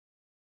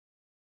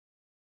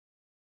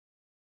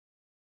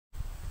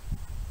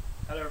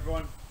Hello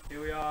everyone,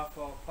 here we are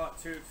for part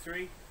 2 of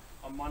 3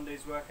 on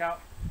Monday's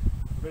workout.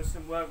 We've got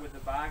some work with the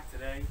bag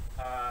today.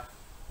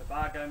 The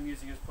bag I'm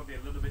using is probably a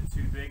little bit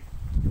too big.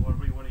 You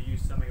probably want to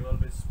use something a little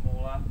bit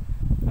smaller.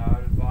 I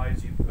would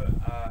advise you put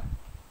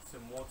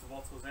some water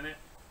bottles in it.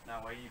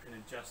 That way you can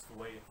adjust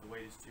the weight if the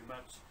weight is too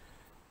much.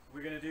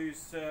 We're going to do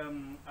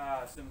some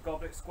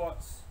goblet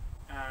squats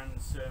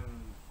and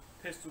some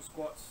pistol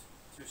squats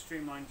to a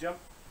streamline jump.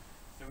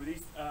 So with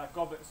these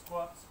goblet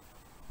squats,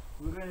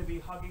 we're going to be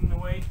hugging the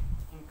weight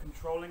and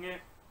controlling it.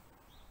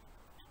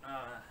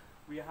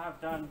 We have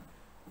done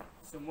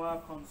some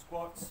work on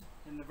squats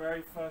in the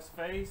very first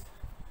phase.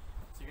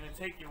 So you're going to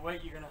take your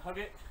weight, you're going to hug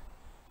it.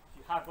 If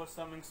you have got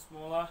something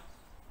smaller,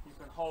 you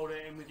can hold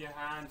it in with your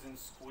hands and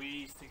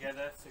squeeze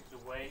together so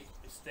the weight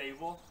is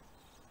stable.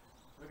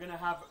 We're going to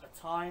have a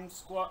timed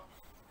squat.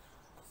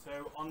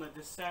 So on the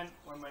descent,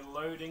 when we're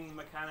loading the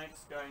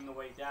mechanics, going the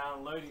way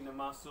down, loading the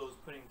muscles,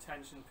 putting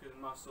tension through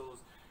the muscles,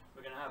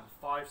 we're going to have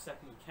a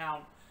 5-second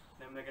count.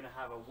 Then we're going to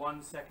have a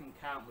 1-second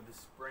count with the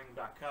spring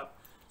back up.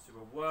 So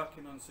we're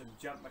working on some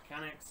jump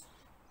mechanics.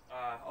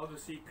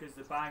 Obviously, because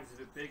the bag's a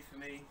bit big for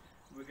me,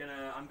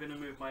 I'm going to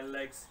move my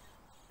legs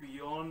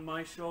beyond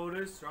my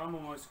shoulders. So I'm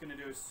almost going to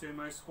do a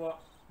sumo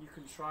squat. You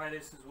can try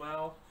this as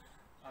well.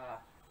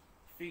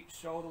 Feet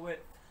shoulder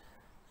width,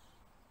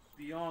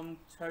 beyond,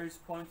 toes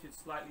pointed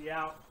slightly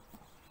out,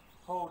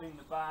 holding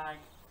the bag.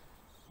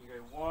 You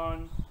go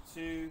 1,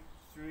 2,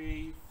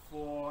 3,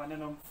 4, and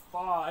then on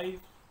 5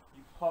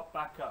 you pop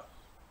back up.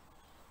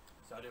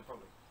 So I do it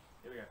properly.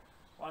 Here we go.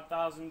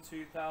 1,000,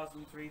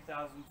 2,000,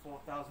 3,000,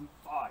 4,000,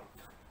 5.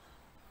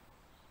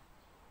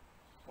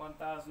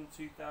 1,000,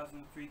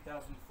 2,000,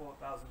 3,000,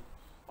 4,000,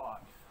 5.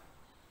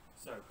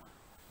 So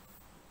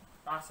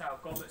that's our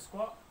goblet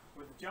squat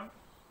with the jump.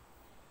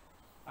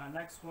 Our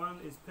next one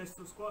is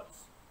pistol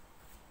squats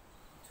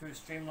to a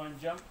streamline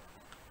jump.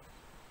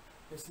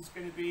 This is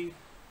going to be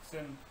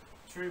some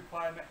true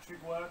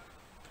plyometric work,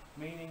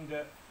 meaning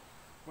that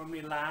when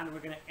we land, we're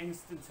going to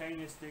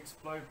instantaneously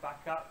explode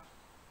back up.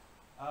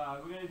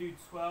 We're going to do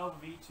 12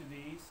 of each of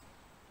these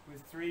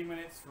with 3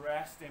 minutes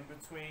rest in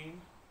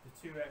between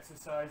the 2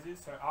 exercises,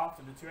 so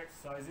after the 2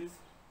 exercises,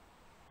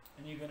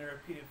 and you're going to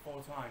repeat it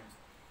 4 times.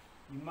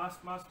 You must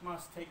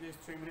take those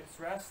 3 minutes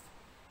rest.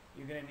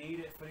 You're going to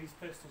need it for these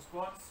pistol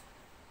squats.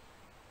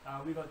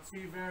 We've got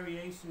 2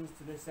 variations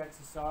to this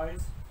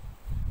exercise.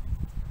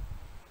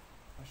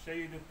 I'll show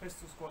you the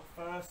pistol squat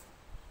first,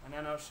 and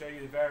then I'll show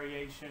you the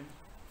variation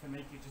to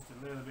make it just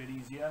a little bit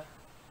easier.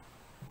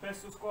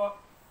 Pistol squat,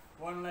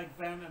 one leg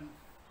bent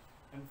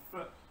and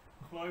foot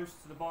close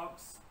to the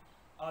box,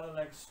 other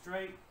leg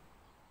straight.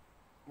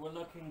 We're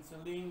looking to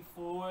lean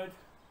forward,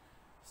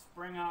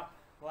 spring up,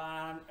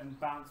 land, and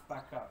bounce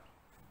back up.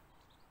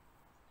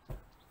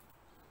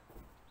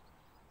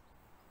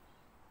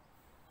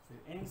 So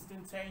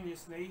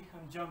instantaneously,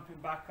 I'm jumping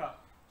back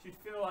up. You should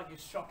feel like you're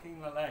shocking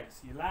the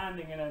legs. You're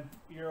landing and then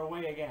you're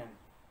away again.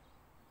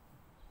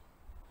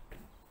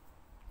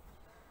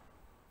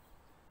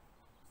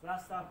 So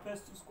that's our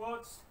pistol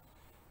squats.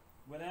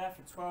 We're there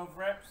for 12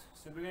 reps.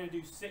 So we're going to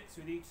do 6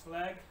 with each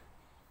leg.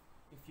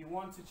 If you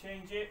want to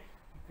change it,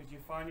 because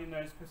you're finding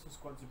those pistol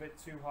squats a bit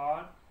too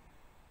hard,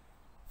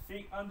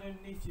 feet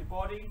underneath your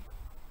body,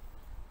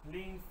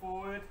 lean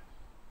forward.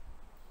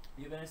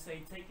 You're going to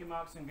say take your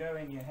marks and go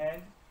in your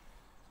head.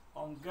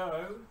 On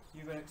go,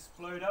 you're going to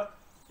explode up.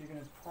 You're going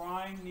to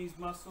prime these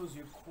muscles,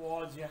 your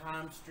quads, your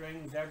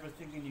hamstrings,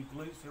 everything in your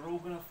glutes. They're all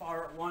going to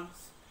fire at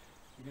once.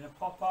 You're going to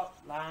pop up,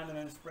 land, and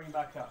then spring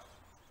back up.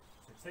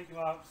 So take your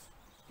marks.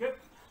 Good.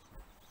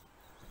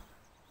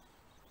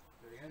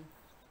 Do it again.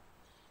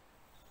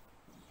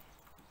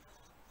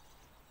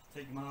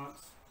 Take your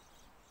marks.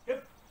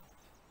 Good.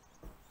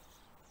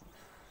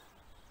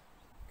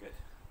 Good.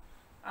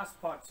 That's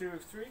part 2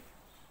 of 3.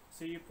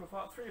 See you for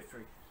part 3 of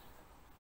 3.